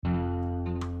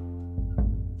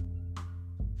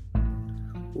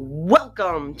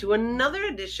Welcome to another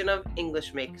edition of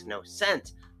English Makes No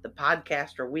Sense, the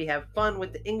podcast where we have fun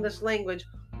with the English language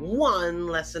one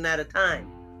lesson at a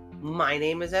time. My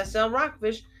name is S.L.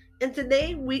 Rockfish, and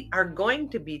today we are going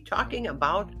to be talking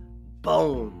about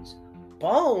bones.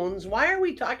 Bones? Why are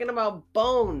we talking about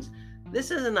bones?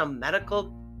 This isn't a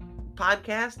medical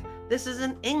podcast. This is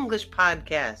an English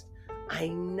podcast. I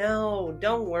know,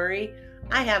 don't worry.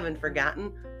 I haven't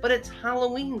forgotten, but it's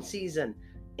Halloween season,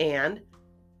 and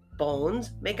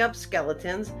bones make up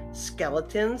skeletons.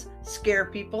 Skeletons scare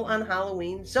people on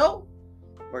Halloween. So,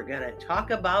 we're going to talk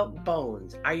about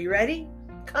bones. Are you ready?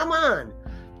 Come on.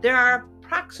 There are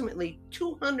approximately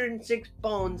 206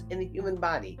 bones in the human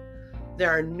body. There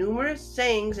are numerous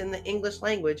sayings in the English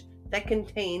language that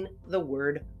contain the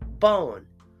word bone.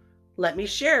 Let me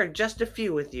share just a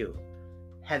few with you.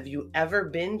 Have you ever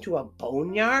been to a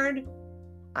boneyard?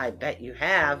 I bet you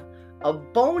have. A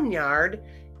boneyard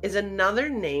is another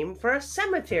name for a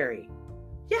cemetery.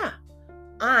 Yeah,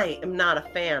 I am not a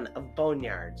fan of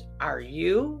boneyards. Are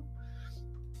you?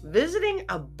 Visiting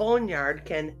a boneyard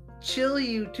can chill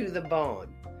you to the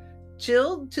bone.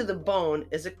 Chilled to the bone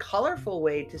is a colorful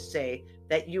way to say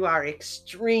that you are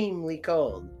extremely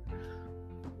cold.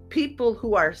 People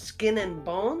who are skin and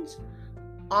bones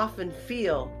often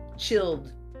feel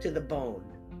chilled to the bone.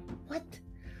 What?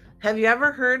 Have you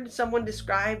ever heard someone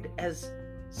described as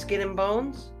skin and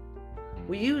bones?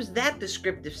 We use that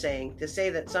descriptive saying to say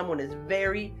that someone is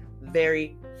very,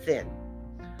 very thin.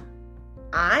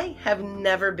 I have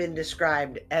never been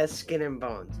described as skin and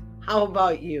bones. How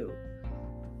about you?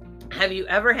 Have you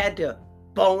ever had to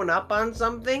bone up on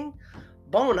something?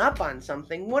 Bone up on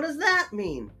something? What does that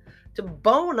mean? To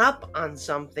bone up on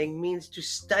something means to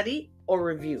study or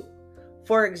review.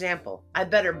 For example, I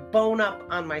better bone up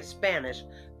on my Spanish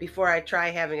before I try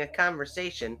having a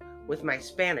conversation with my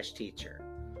Spanish teacher.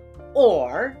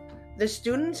 Or, the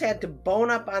students had to bone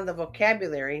up on the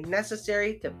vocabulary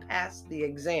necessary to pass the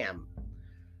exam.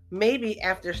 Maybe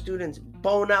after students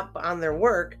bone up on their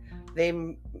work, they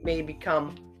may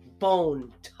become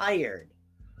bone tired.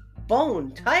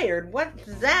 Bone tired? What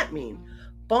does that mean?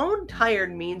 Bone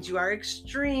tired means you are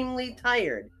extremely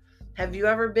tired. Have you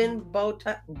ever been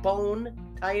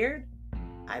bone tired?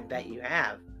 I bet you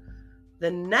have. The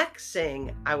next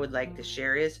saying I would like to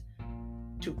share is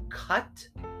to cut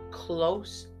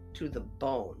close to the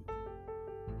bone.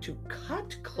 To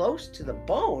cut close to the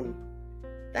bone?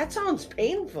 That sounds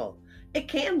painful. It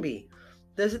can be.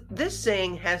 This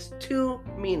saying has two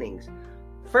meanings.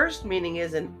 First meaning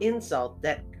is an insult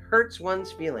that hurts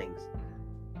one's feelings.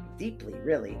 Deeply,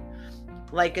 really.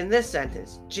 Like in this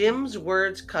sentence, Jim's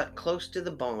words cut close to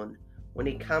the bone when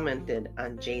he commented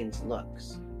on Jane's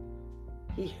looks.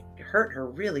 He hurt her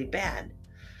really bad.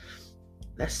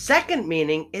 The second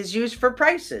meaning is used for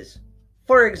prices.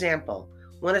 For example,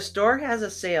 when a store has a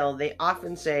sale, they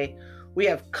often say, "We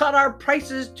have cut our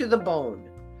prices to the bone."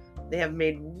 They have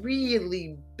made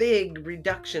really big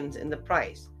reductions in the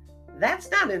price.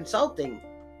 That's not insulting.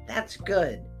 That's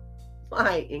good.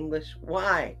 Why, English?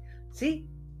 Why? See?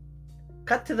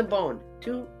 Cut to the bone.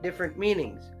 Two different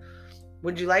meanings.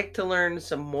 Would you like to learn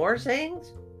some more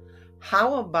sayings?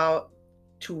 How about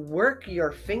to work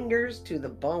your fingers to the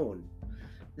bone?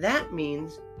 That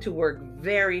means to work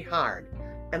very hard.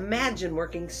 Imagine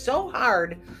working so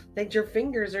hard that your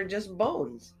fingers are just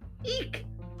bones. Eek!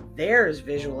 There's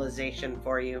visualization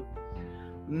for you.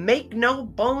 Make no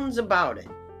bones about it.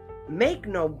 Make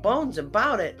no bones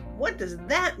about it. What does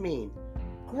that mean?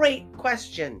 Great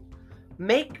question.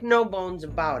 Make no bones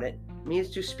about it means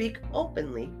to speak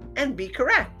openly and be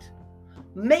correct.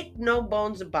 Make no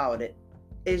bones about it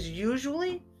is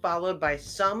usually followed by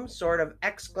some sort of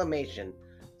exclamation,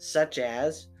 such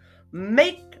as,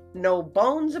 "Make no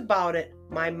bones about it,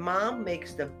 my mom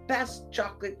makes the best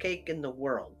chocolate cake in the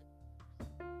world."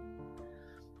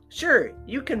 Sure,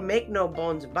 you can make no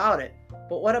bones about it,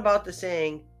 but what about the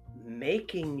saying,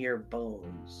 making your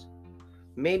bones?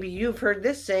 Maybe you've heard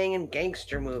this saying in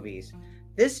gangster movies.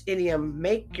 This idiom,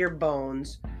 make your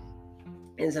bones,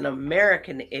 is an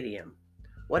American idiom.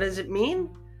 What does it mean?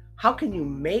 How can you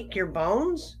make your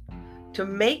bones? To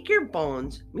make your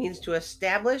bones means to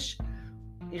establish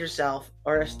yourself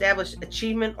or establish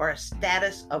achievement or a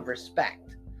status of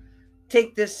respect.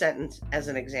 Take this sentence as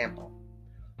an example.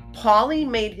 Paulie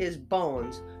made his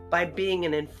bones by being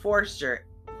an enforcer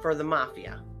for the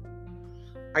mafia.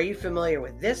 Are you familiar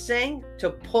with this saying? To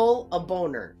pull a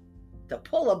boner. To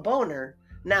pull a boner?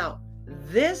 Now,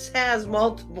 this has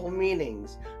multiple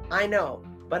meanings. I know,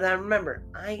 but remember,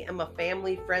 I am a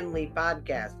family-friendly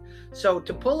podcast. So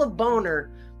to pull a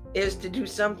boner is to do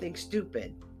something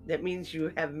stupid. That means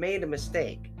you have made a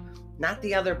mistake. not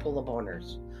the other pull a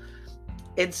boners.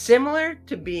 It's similar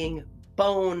to being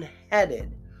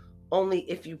boneheaded, only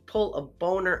if you pull a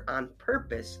boner on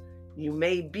purpose, you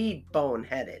may be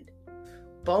boneheaded.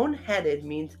 Boneheaded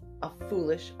means a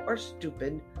foolish or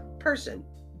stupid person.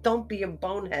 Don't be a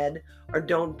bonehead or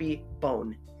don't be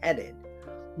boneheaded.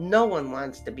 No one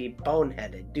wants to be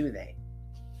boneheaded, do they?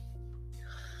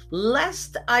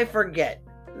 Lest I forget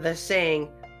the saying,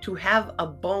 to have a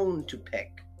bone to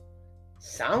pick.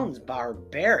 Sounds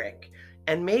barbaric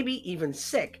and maybe even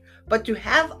sick, but to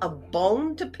have a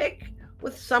bone to pick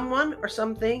with someone or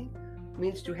something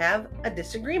means to have a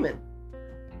disagreement.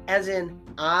 As in,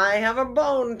 I have a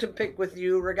bone to pick with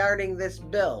you regarding this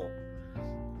bill.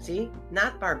 See,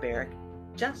 not barbaric,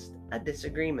 just a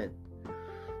disagreement.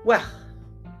 Well,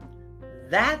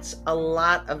 that's a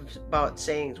lot about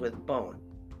sayings with bone.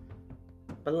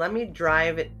 But let me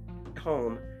drive it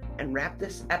home and wrap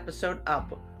this episode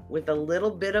up with a little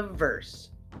bit of verse.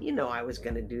 You know I was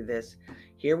going to do this.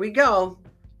 Here we go.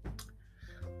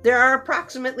 There are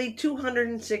approximately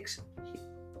 206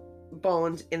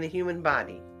 bones in the human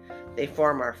body. They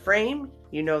form our frame,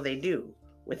 you know they do.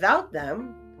 Without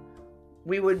them,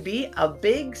 we would be a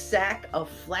big sack of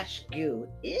flesh goo.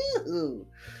 Ew.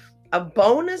 A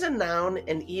bone is a noun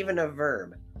and even a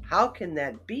verb. How can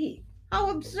that be? How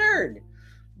absurd.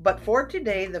 But for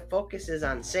today, the focus is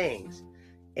on sayings.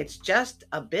 It's just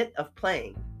a bit of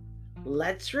playing.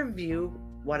 Let's review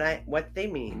what they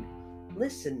mean.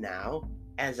 Listen now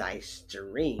as I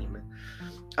stream.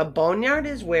 A boneyard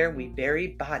is where we bury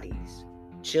bodies.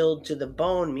 Chilled to the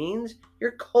bone means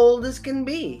you're cold as can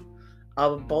be.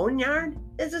 A boneyard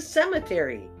is a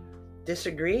cemetery.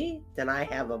 Disagree? Then I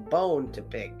have a bone to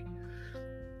pick.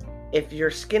 If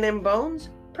you're skin and bones,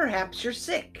 perhaps you're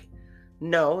sick.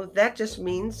 No, that just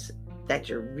means that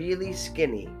you're really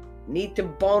skinny. Need to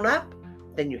bone up?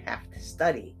 Then you have to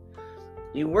study.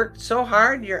 You worked so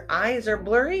hard your eyes are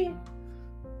blurry?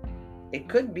 It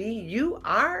could be you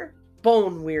are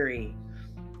bone weary.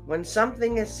 When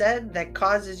something is said that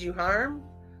causes you harm,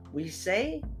 we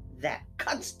say that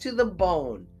cuts to the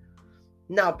bone.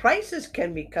 Now prices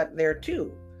can be cut there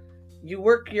too. You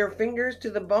work your fingers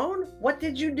to the bone? What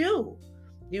did you do?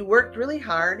 You worked really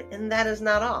hard, and that is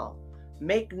not all.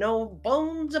 Make no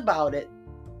bones about it.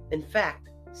 In fact,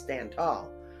 stand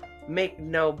tall. Make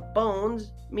no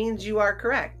bones means you are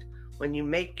correct. When you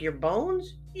make your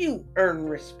bones, you earn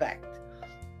respect.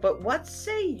 But what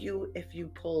say you if you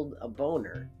pulled a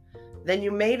boner? Then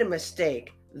you made a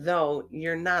mistake, though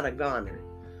you're not a goner.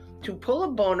 To pull a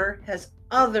boner has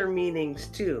other meanings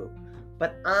too,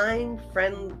 but I'm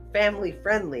family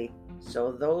friendly,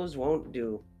 so those won't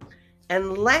do.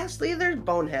 And lastly, there's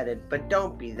boneheaded, but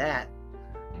don't be that.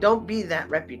 Don't be that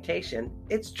reputation.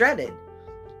 It's dreaded.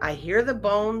 I hear the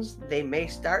bones, they may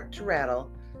start to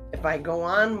rattle if I go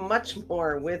on much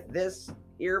more with this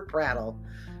here prattle.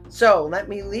 So let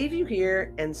me leave you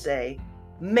here and say,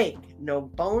 make no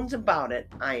bones about it,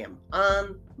 I am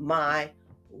on my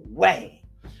way.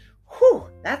 Whew,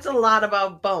 that's a lot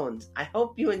about bones. I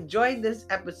hope you enjoyed this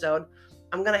episode.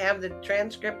 I'm going to have the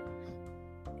transcript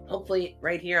hopefully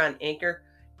right here on Anchor,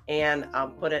 and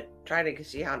I'll try to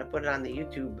see how to put it on the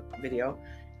YouTube video.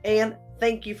 And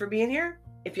thank you for being here.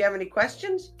 If you have any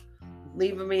questions,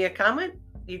 leave me a comment.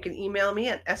 You can email me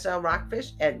at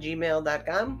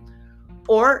slrockfish@gmail.com,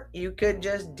 or you could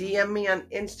just DM me on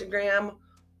Instagram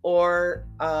or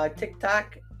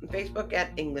TikTok and Facebook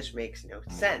at English Makes No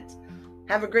Sense.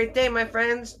 Have a great day, my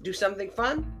friends. Do something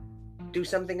fun, do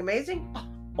something amazing,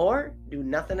 or do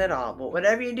nothing at all. But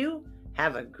whatever you do,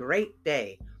 have a great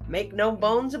day. Make no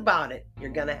bones about it. You're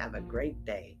going to have a great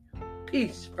day.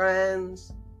 Peace,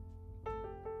 friends.